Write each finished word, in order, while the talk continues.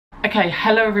Okay,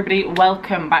 hello everybody,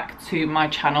 welcome back to my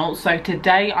channel. So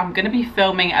today I'm going to be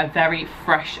filming a very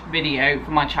fresh video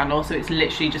for my channel, so it's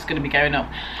literally just going to be going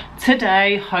up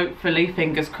today, hopefully,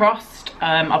 fingers crossed.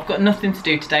 I've got nothing to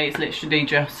do today, it's literally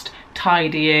just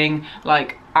tidying,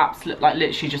 like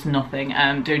literally just nothing,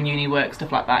 doing uni work,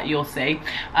 stuff like that, you'll see.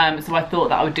 So I thought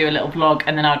that I would do a little vlog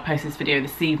and then I would post this video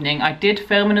this evening. I did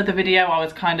film another video. I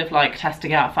was kind of like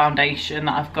testing out foundation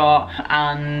that I've got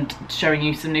and showing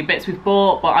you some new bits we've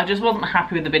bought, but I just wasn't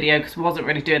happy with the video because we wasn't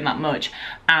really doing that much,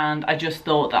 and I just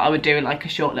thought that I would do like a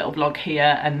short little vlog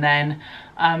here and then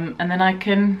I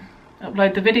can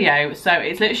upload the video. So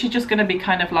it's literally just going to be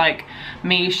kind of like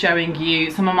me showing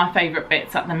you some of my favourite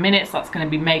bits at the minute. So that's going to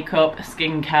be makeup,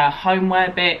 skincare,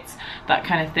 homeware bits, that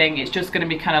kind of thing. It's just going to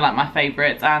be kind of like my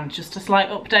favourites and just a slight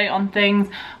update on things.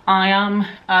 I am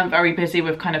very busy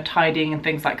with kind of tidying and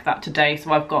things like that today,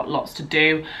 so I've got lots to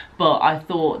do, but I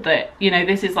thought that, you know,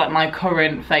 this is like my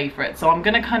current favourite, so I'm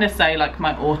going to kind of say like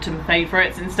my autumn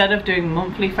favourites. Instead of doing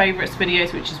monthly favourites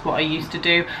videos, which is what I used to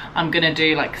do, I'm going to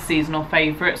do like seasonal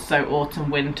favourites, so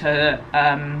autumn, winter,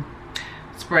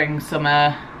 spring,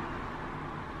 summer.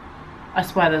 I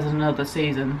swear there's another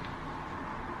season.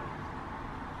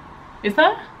 Is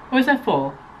there? Or is there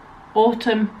 4?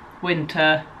 Autumn,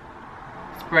 winter,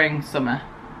 spring, summer.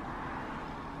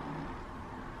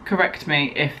 Correct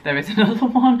me if there is another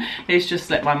one, it's just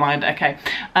slipped my mind. Okay,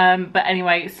 but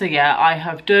anyway, so yeah, I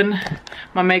have done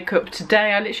my makeup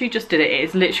today. I literally just did it. It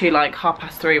is literally like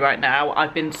 3:30 right now.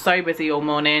 I've been so busy all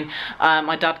morning.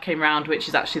 My dad came round, which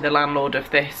is actually the landlord of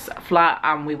this flat,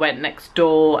 and we went next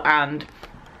door and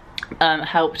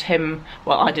helped him.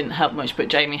 Well, I didn't help much, but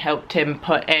Jamie helped him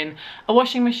put in a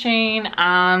washing machine,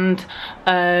 and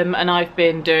I've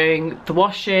been doing the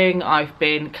washing, I've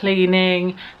been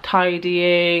cleaning,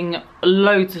 tidying,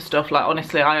 loads of stuff. Like,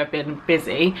 honestly, I have been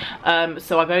busy,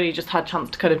 so I've only just had a chance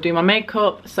to kind of do my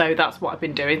makeup, so that's what I've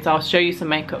been doing. So I'll show you some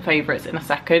makeup favourites in a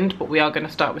second, but we are going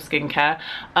to start with skincare.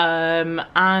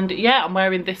 And yeah, I'm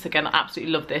wearing this again. I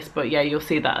absolutely love this, but yeah, you'll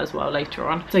see that as well later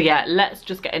on. So yeah, let's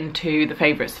just get into the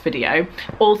favourites video.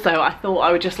 Also, I thought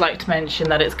I would just like to mention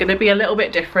that it's going to be a little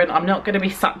bit different. I'm not going to be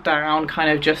sat down kind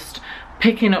of just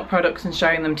picking up products and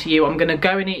showing them to you. I'm going to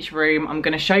go in each room, I'm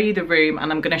going to show you the room,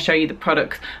 and I'm going to show you the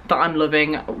products that I'm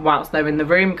loving whilst they're in the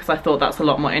room, because I thought that's a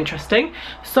lot more interesting.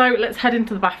 So let's head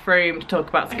into the bathroom to talk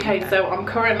about skincare. Okay, so I'm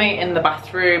currently in the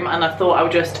bathroom and I thought I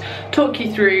would just talk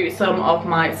you through some of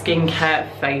my skincare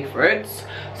favourites.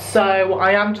 So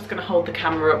I am just going to hold the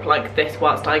camera up like this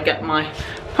whilst I get my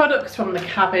products from the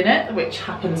cabinet, which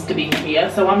happens to be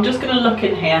here. So I'm just going to look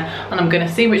in here and I'm going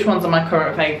to see which ones are my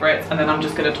current favourites, and then I'm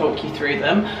just going to talk you through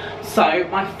them. So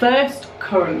my first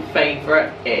current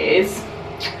favourite is,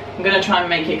 I'm going to try and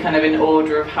make it kind of in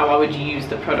order of how I would use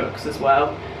the products as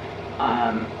well.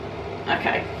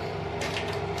 Okay.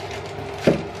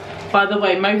 By the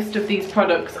way, most of these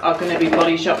products are going to be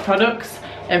Body Shop products.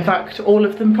 In fact, all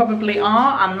of them probably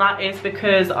are, and that is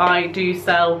because I do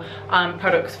sell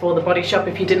products for the Body Shop.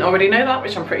 If you didn't already know that,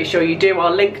 which I'm pretty sure you do,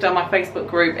 I'll link down my Facebook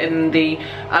group in the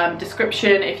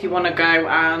description if you want to go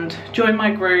and join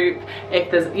my group. If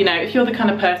there's, you know, if you're the kind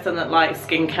of person that likes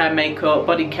skincare, makeup,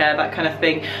 body care, that kind of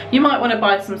thing, you might want to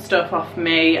buy some stuff off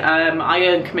me. I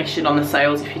earn commission on the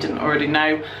sales, if you didn't already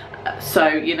know. So,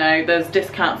 you know, there's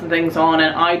discounts and things on,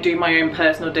 and I do my own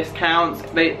personal discounts.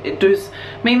 It does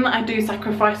mean that I do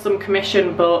sacrifice some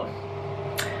commission, but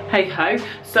hey ho.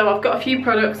 So I've got a few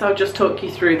products, I'll just talk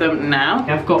you through them now.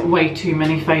 I've got way too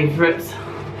many favourites.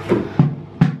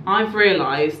 I've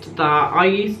realised that I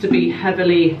used to be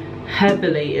heavily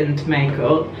into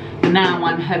makeup. Now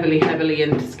I'm heavily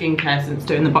into skincare since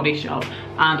doing the Body Shop,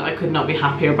 and I could not be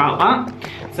happier about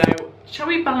that. So shall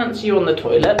we balance you on the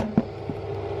toilet?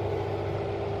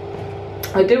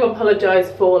 I do apologise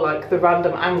for like the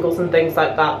random angles and things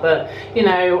like that, but you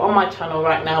know, on my channel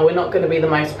right now we're not going to be the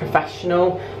most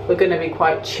professional, we're going to be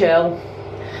quite chill.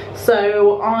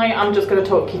 So I am just going to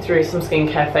talk you through some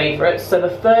skincare favourites. So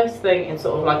the first thing in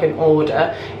sort of like an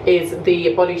order is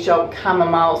the Body Shop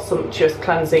Chamomile Sumptuous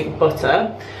Cleansing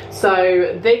Butter.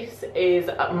 So this is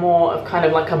more of kind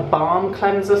of like a balm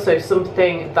cleanser, so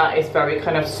something that is very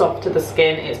kind of soft to the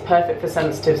skin. It's perfect for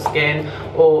sensitive skin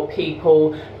or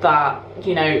people that,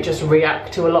 you know, just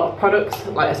react to a lot of products,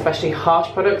 like especially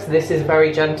harsh products. This is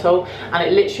very gentle and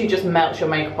it literally just melts your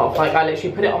makeup off. Like, I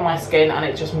literally put it on my skin and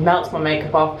it just melts my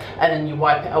makeup off, and then you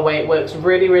wipe it away. It works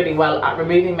really well at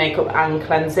removing makeup and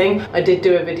cleansing. I did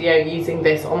do a video using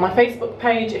this on my Facebook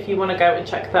page if you want to go and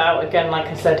check that out. Again, like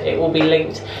I said, it will be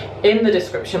linked in the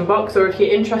description box. box, or if you're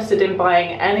interested in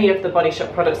buying any of the Body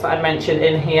Shop products that I mentioned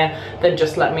in here, then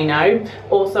just let me know.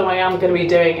 Also, I am going to be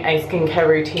doing a skincare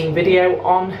routine video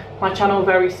on my channel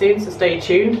very soon, so stay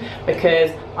tuned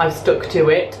because I've stuck to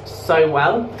it so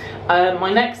well.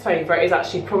 My next favourite is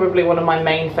actually probably one of my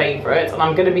main favourites, and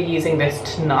I'm going to be using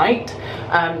this tonight.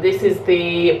 This is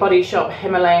the Body Shop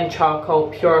Himalayan Charcoal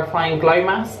Purifying Glow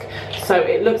Mask. So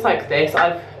it looks like this.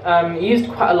 I've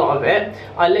used quite a lot of it.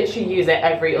 I literally use it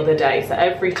every other day, so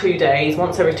every 2 days,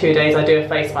 once every 2 days I do a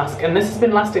face mask, and this has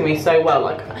been lasting me so well.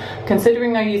 Like,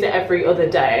 considering I use it every other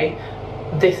day,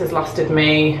 this has lasted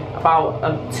me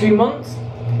about 2 months,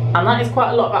 and that is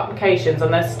quite a lot of applications,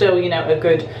 and there's still, you know, a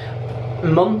good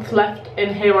month left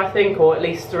in here, I think, or at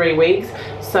least 3 weeks.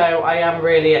 So I am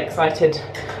really excited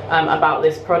about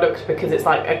this product because it's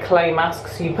like a clay mask,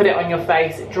 so you put it on your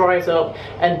face, it dries up,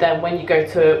 and then when you go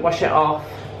to wash it off,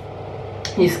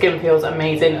 your skin feels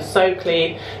amazing. It's so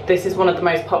clean. This is one of the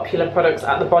most popular products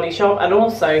at the Body Shop, and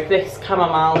also this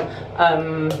chamomile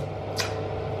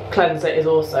cleanser is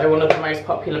also one of the most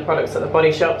popular products at the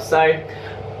Body Shop, so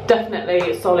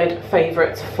definitely solid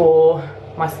favourites for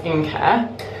my skincare.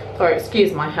 Sorry,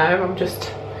 excuse my hair, I'm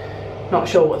just not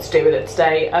sure what to do with it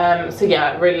today. So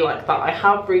yeah, I really like that. I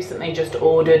have recently just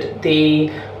ordered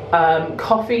the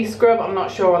coffee scrub. I'm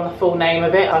not sure on the full name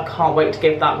of it. I can't wait to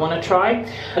give that one a try.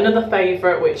 Another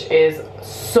favourite, which is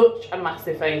such a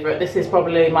massive favourite, this is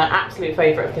probably my absolute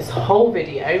favourite of this whole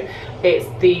video, it's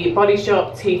the Body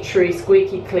Shop Tea Tree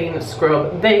Squeaky Clean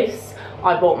Scrub. This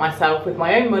I bought myself with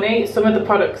my own money. Some of the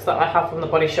products that I have from the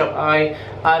Body Shop I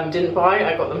didn't buy,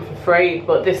 I got them for free,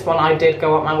 but this one I did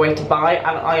go out my way to buy,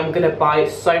 and I am going to buy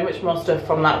so much more stuff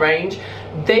from that range.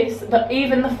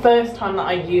 Even the first time that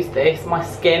I used this, my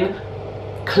skin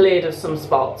cleared of some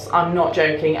spots. I'm not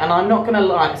joking, and I'm not going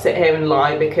to sit here and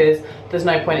lie because there's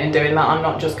no point in doing that. I'm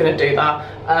not just going to do that.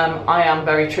 I am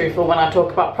very truthful when I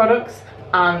talk about products.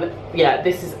 And yeah,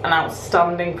 this is an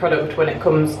outstanding product when it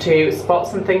comes to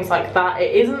spots and things like that.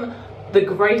 It isn't the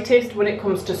greatest when it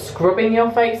comes to scrubbing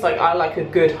your face. Like, I like a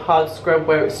good hard scrub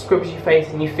where it scrubs your face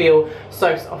and you feel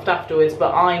so soft afterwards,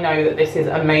 but I know that this is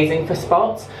amazing for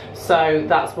spots, so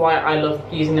that's why I love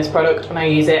using this product, and I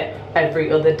use it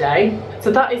every other day.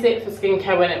 So that is it for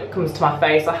skincare when it comes to my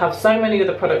face. I have so many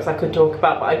other products I could talk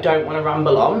about, but I don't want to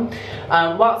ramble on.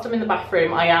 Whilst I'm in the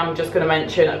bathroom, I am just going to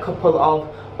mention a couple of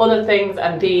other things,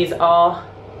 and these are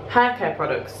hair care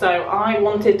products. So I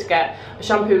wanted to get a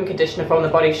shampoo and conditioner from the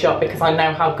Body Shop because I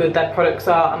know how good their products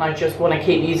are, and I just want to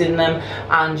keep using them,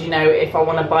 and you know, if I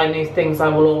want to buy new things I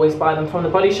will always buy them from the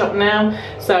Body Shop now.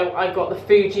 So I got the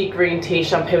Fuji green tea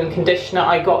shampoo and conditioner.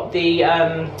 I got the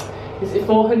is it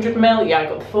 400ml? Yeah, I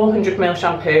got the 400ml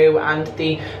shampoo and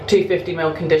the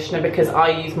 250ml conditioner because I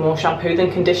use more shampoo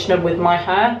than conditioner with my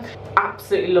hair.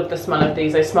 Absolutely love the smell of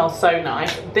these. They smell so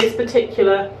nice. This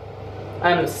particular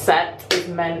set is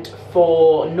meant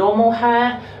for normal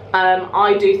hair.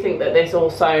 I do think that this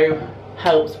also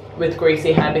helps with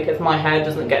greasy hair because my hair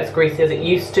doesn't get as greasy as it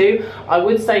used to. I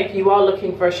would say if you are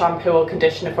looking for a shampoo or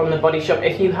conditioner from the Body Shop,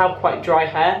 if you have quite dry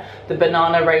hair, the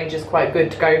banana range is quite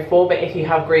good to go for, but if you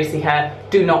have greasy hair,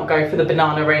 do not go for the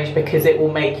banana range because it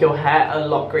will make your hair a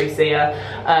lot greasier.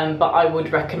 But I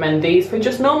would recommend these for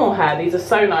just normal hair. These are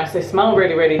so nice, they smell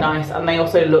really, really nice, and they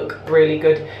also look really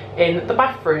good in the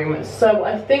bathroom. So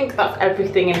I think that's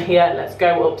everything in here. Let's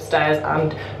go upstairs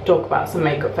and talk about some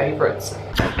makeup favourites.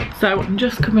 So I'm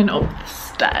just coming up the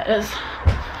stairs,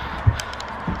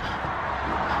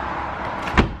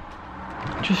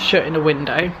 just shutting a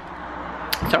window.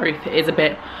 Sorry if it is a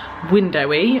bit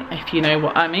windowy, if you know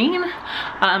what I mean.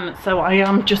 So I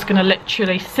am just gonna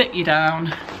literally sit you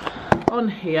down on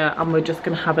here, and we're just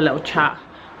gonna have a little chat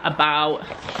about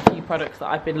a few products that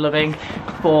I've been loving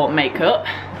for makeup.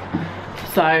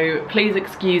 So please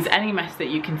excuse any mess that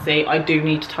you can see. I do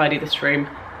need to tidy this room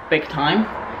big time.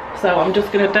 So I'm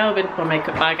just going to delve into my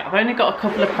makeup bag. I've only got a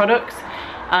couple of products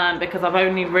because I've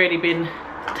only really been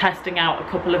testing out a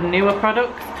couple of newer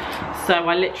products. So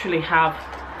I literally have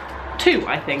two,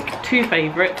 I think, two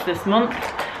favourites this month.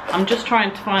 I'm just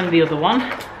trying to find the other one,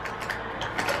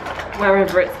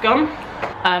 wherever it's gone.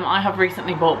 I have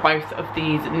recently bought both of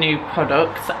these new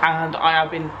products, and I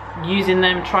have been using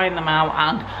them, trying them out,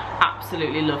 and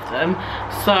absolutely love them.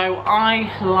 So I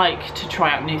like to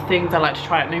try out new things, I like to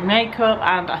try out new makeup,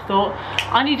 and I thought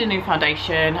I need a new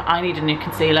foundation, I need a new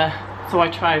concealer, so I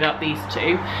tried out these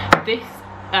two. This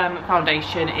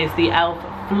foundation is the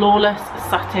e.l.f. Flawless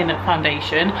Satin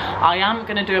Foundation. I am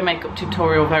going to do a makeup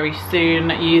tutorial very soon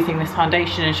using this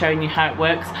foundation and showing you how it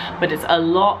works, but it's a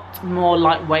lot more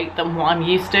lightweight than what I'm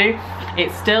used to.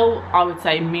 It's still, I would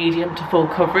say, medium to full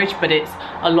coverage, but it's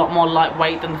a lot more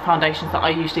lightweight than the foundations that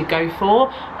I usually go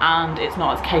for, and it's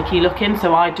not as cakey looking,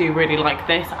 so I do really like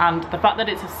this. And the fact that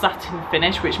it's a satin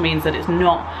finish, which means that it's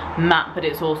not matte but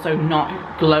it's also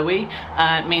not glowy,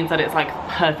 means that it's like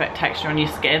perfect texture on your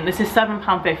skin. This is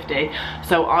 £7.50,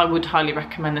 so I would highly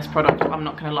recommend this product, I'm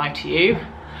not going to lie to you.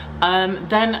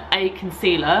 Then a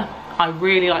concealer. I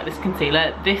really like this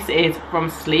concealer. This is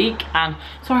from Sleek, and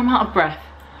sorry, I'm out of breath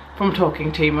from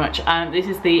talking too much. This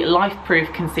is the Life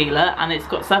Proof concealer, and it's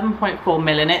got 7.4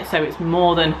 mil in it, so it's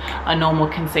more than a normal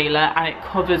concealer, and it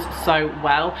covers so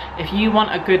well. If you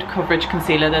want a good coverage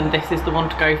concealer, then this is the one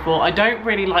to go for. I don't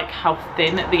really like how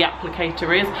thin the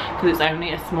applicator is because it's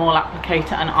only a small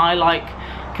applicator, and I like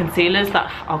concealers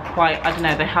that are quite, I don't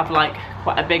know, they have like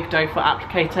quite a big doe foot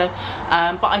applicator,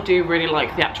 but I do really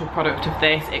like the actual product of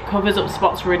this. It covers up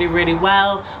spots really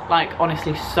well, like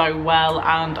honestly so well,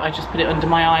 and I just put it under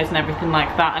my eyes and everything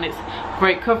like that, and it's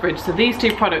great coverage. So these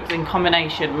two products in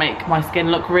combination make my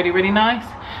skin look really nice.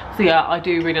 So yeah, I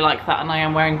do really like that, and I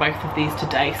am wearing both of these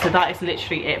today. So that is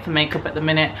literally it for makeup at the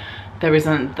minute. There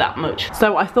isn't that much.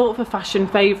 So I thought for fashion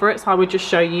favourites, I would just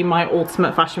show you my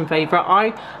ultimate fashion favourite.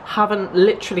 I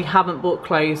literally haven't bought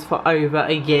clothes for over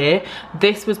a year.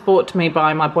 This was bought to me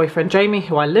by my boyfriend Jamie,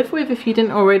 who I live with, if you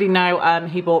didn't already know.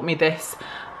 He bought me this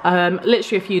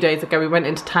literally a few days ago. We went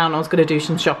into town, I was going to do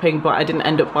some shopping, but I didn't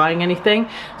end up buying anything,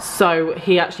 so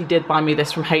he actually did buy me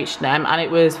this from H&M, and it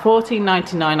was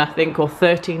 £14.99 I think, or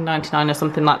 £13.99 or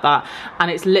something like that, and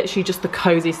it's literally just the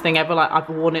coziest thing ever. Like, I've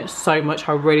worn it so much,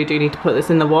 I really do need to put this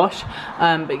in the wash,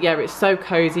 but yeah, it's so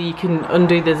cozy. You can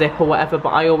undo the zip or whatever, but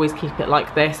I always keep it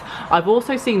like this. I've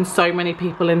also seen so many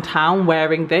people in town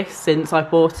wearing this since I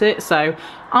bought it, so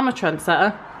I'm a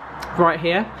trendsetter right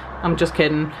here. I'm just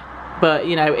kidding, but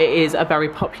you know, it is a very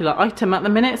popular item at the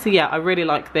minute. So yeah, I really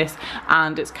like this,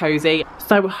 and it's cozy.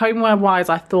 So homeware wise,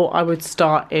 I thought I would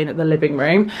start in the living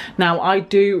room. Now I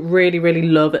do really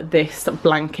love this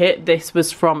blanket. This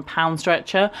was from Pound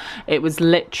Stretcher. It was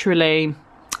literally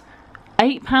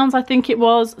 £8 I think it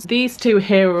was. These two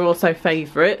here are also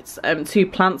favourites. Two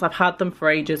plants, I've had them for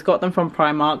ages, got them from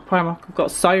Primark. Primark have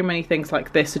got so many things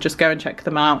like this, so just go and check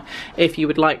them out if you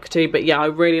would like to. But yeah, I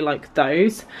really like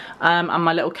those. And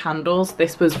my little candles,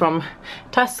 this was from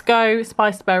Tesco,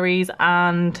 spiced berries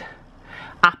and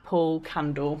apple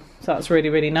candle, so that's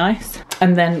really nice.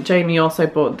 And then Jamie also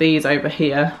bought these over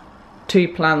here, two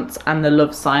plants and the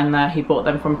love sign there. He bought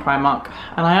them from Primark,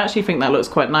 and I actually think that looks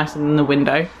quite nice in the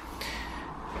window.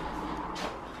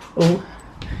 Oh,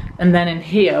 and then in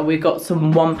here we got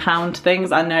some £1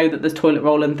 things. I know that there's toilet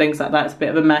roll and things like that, it's a bit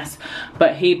of a mess,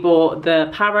 but he bought the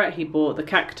parrot, he bought the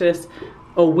cactus,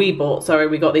 or we bought, sorry,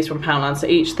 we got these from Poundland, so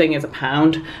each thing is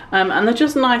 £1, and they're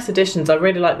just nice additions. I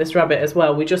really like this rabbit as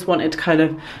well. We just wanted to kind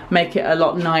of make it a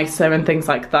lot nicer and things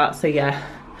like that, so yeah,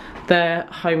 they're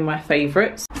homeware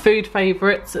favourites. Food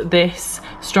favourites, this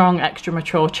strong extra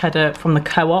mature cheddar from the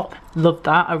Co-op, love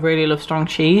that. I really love strong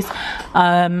cheese.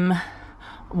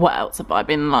 What else have I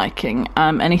been liking?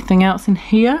 Anything else in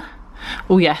here?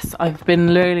 Oh yes, I've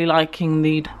been really liking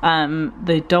the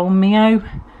Dolmio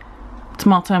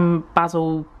tomato and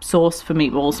basil sauce for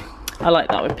meatballs. I like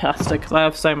that with pasta because I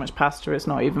have so much pasta it's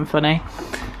not even funny.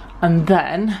 And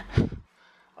then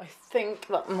I think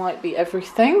that might be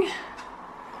everything,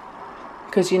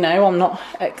 because you know, I'm not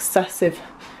excessive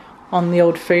on the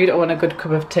old food. I want a good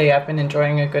cup of tea. I've been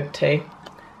enjoying a good tea.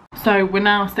 So we're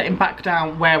now sitting back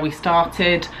down where we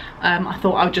started. I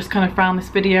thought I would just kind of round this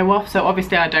video off. So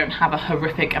obviously I don't have a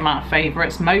horrific amount of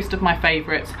favourites. Most of my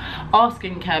favourites are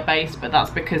skincare based, but that's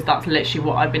because that's literally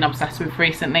what I've been obsessed with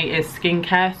recently, is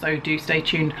skincare. So do stay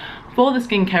tuned for the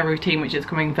skincare routine, which is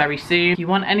coming very soon. If you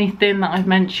want anything that I've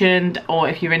mentioned, or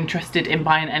if you're interested in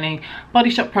buying any Body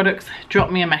Shop products, drop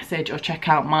me a message or check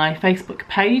out my Facebook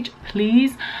page,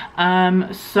 please.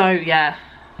 So yeah,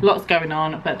 lots going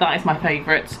on, but that is my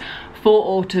favourites for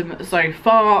autumn so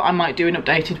far. I might do an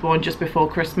updated one just before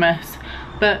Christmas,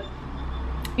 but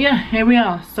yeah, here we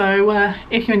are. So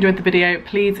if you enjoyed the video,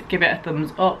 please give it a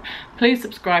thumbs up. Please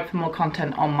subscribe for more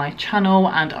content on my channel,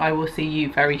 and I will see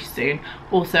you very soon.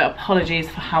 Also, apologies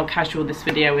for how casual this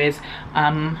video is.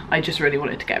 I just really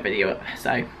wanted to get a video up,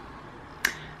 so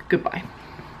goodbye.